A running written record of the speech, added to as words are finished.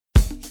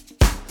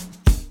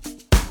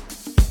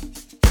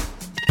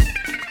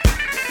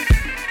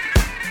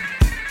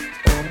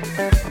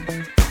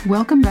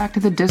Welcome back to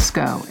the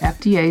Disco,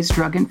 FDA's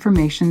Drug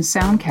Information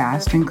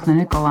Soundcast in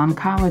Clinical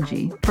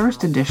Oncology,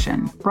 First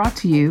Edition, brought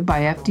to you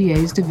by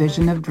FDA's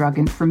Division of Drug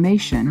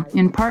Information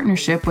in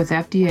partnership with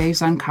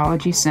FDA's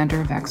Oncology Center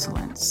of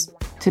Excellence.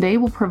 Today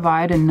we'll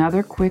provide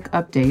another quick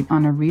update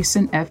on a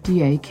recent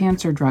FDA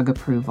cancer drug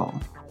approval.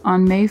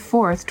 On May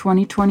 4,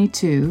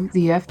 2022,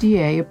 the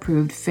FDA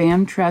approved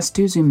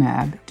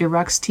famtrastuzumab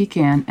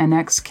deruxtecan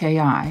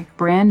NXKI,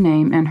 brand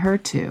name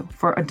Enhertu,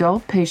 for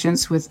adult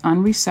patients with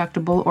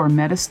unresectable or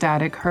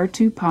metastatic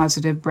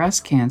HER2-positive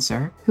breast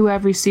cancer who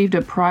have received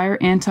a prior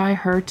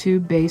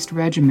anti-HER2-based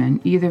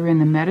regimen either in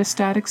the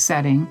metastatic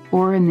setting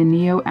or in the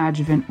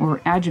neoadjuvant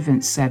or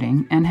adjuvant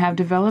setting and have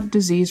developed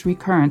disease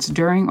recurrence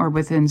during or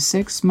within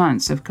 6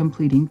 months of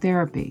completing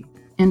therapy.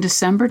 In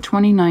December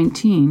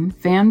 2019,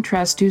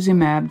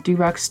 famtrastuzumab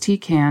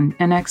deruxtecan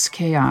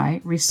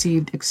NXKI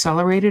received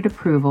accelerated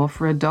approval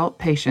for adult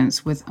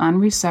patients with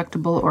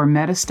unresectable or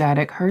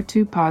metastatic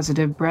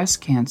HER2-positive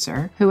breast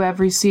cancer who have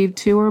received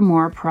 2 or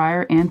more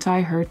prior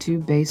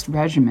anti-HER2-based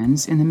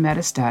regimens in the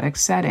metastatic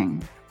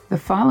setting. The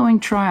following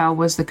trial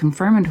was the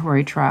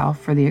confirmatory trial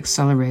for the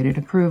accelerated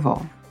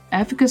approval.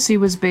 Efficacy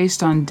was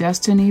based on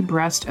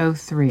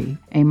DESTINY-Breast03,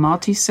 a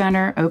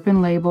multi-center,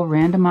 open-label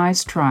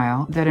randomized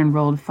trial that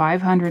enrolled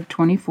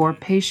 524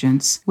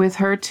 patients with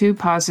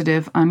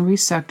HER2-positive,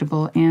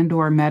 unresectable,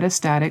 and/or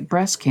metastatic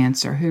breast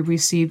cancer who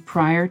received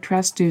prior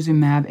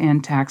trastuzumab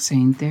and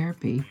taxane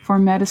therapy for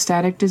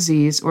metastatic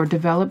disease or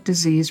developed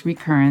disease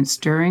recurrence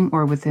during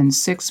or within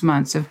 6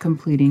 months of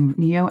completing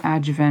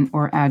neoadjuvant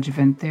or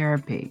adjuvant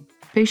therapy.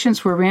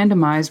 Patients were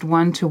randomized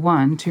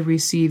 1-to-1 to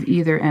receive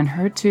either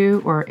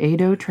Enhertu or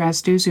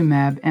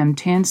adotrastuzumab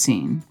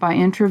emtansine by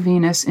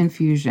intravenous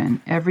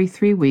infusion every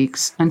 3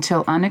 weeks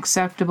until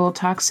unacceptable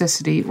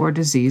toxicity or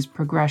disease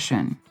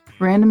progression.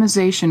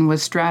 Randomization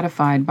was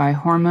stratified by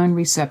hormone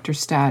receptor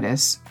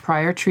status,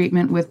 prior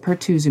treatment with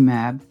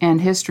pertuzumab, and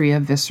history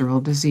of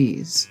visceral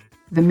disease.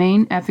 The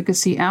main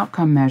efficacy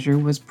outcome measure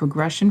was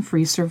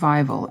progression-free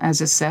survival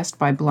as assessed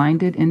by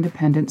blinded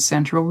independent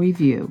central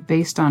review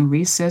based on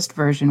RECIST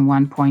version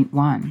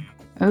 1.1.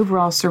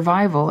 Overall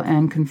survival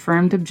and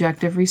confirmed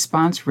objective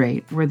response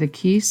rate were the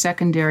key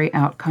secondary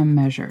outcome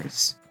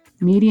measures.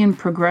 Median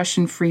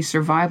progression-free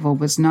survival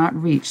was not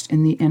reached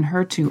in the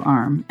Enhertu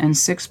arm and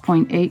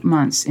 6.8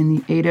 months in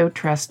the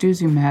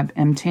adotrastuzumab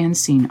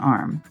emtansine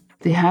arm.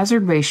 The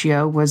hazard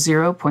ratio was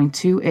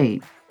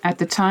 0.28. At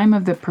the time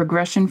of the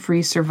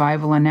progression-free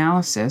survival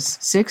analysis,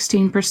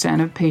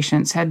 16% of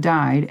patients had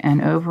died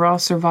and overall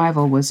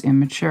survival was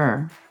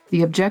immature.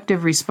 The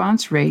objective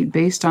response rate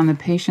based on the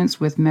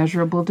patients with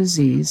measurable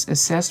disease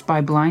assessed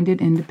by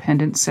blinded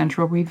independent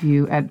central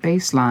review at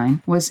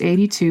baseline was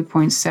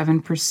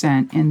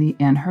 82.7% in the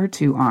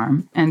Enhertu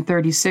arm and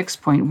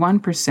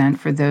 36.1%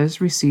 for those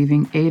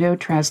receiving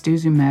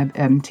adotrastuzumab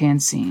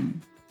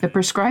emtansine. The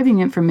prescribing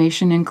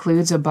information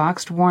includes a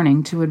boxed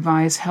warning to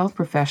advise health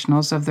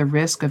professionals of the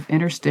risk of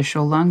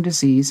interstitial lung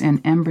disease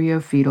and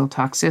embryo-fetal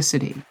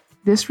toxicity.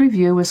 This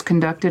review was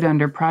conducted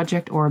under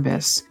Project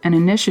Orbis, an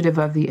initiative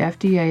of the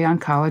FDA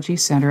Oncology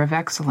Center of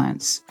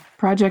Excellence.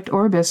 Project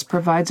Orbis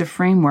provides a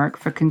framework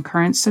for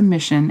concurrent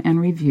submission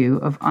and review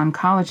of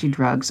oncology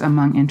drugs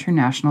among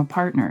international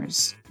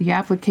partners. The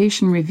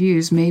application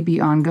reviews may be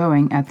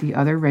ongoing at the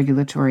other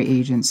regulatory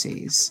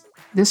agencies.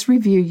 This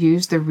review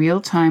used the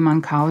Real-Time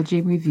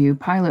Oncology Review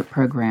pilot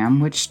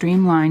program, which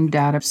streamlined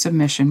data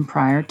submission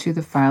prior to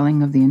the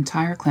filing of the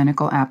entire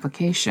clinical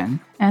application,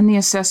 and the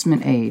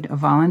assessment aid, a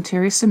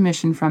voluntary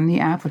submission from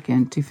the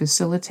applicant to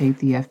facilitate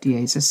the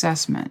FDA's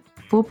assessment.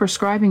 Full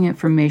prescribing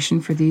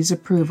information for these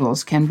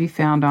approvals can be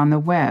found on the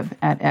web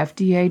at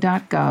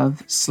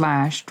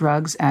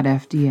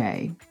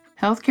fda.gov/drugs@fda.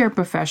 Healthcare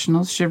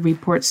professionals should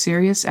report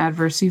serious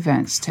adverse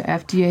events to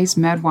FDA's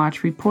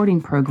MedWatch reporting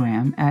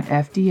program at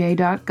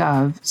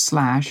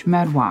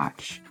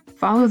fda.gov/medwatch.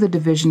 Follow the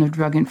Division of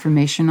Drug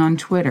Information on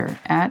Twitter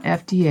at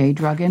FDA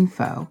Drug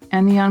Info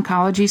and the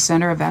Oncology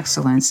Center of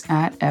Excellence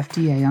at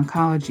FDA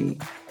Oncology.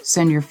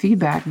 Send your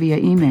feedback via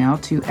email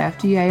to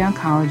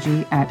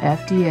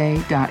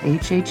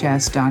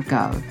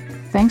fdaoncology@fda.hhs.gov.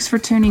 Thanks for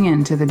tuning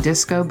in to the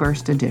Disco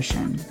Burst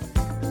Edition.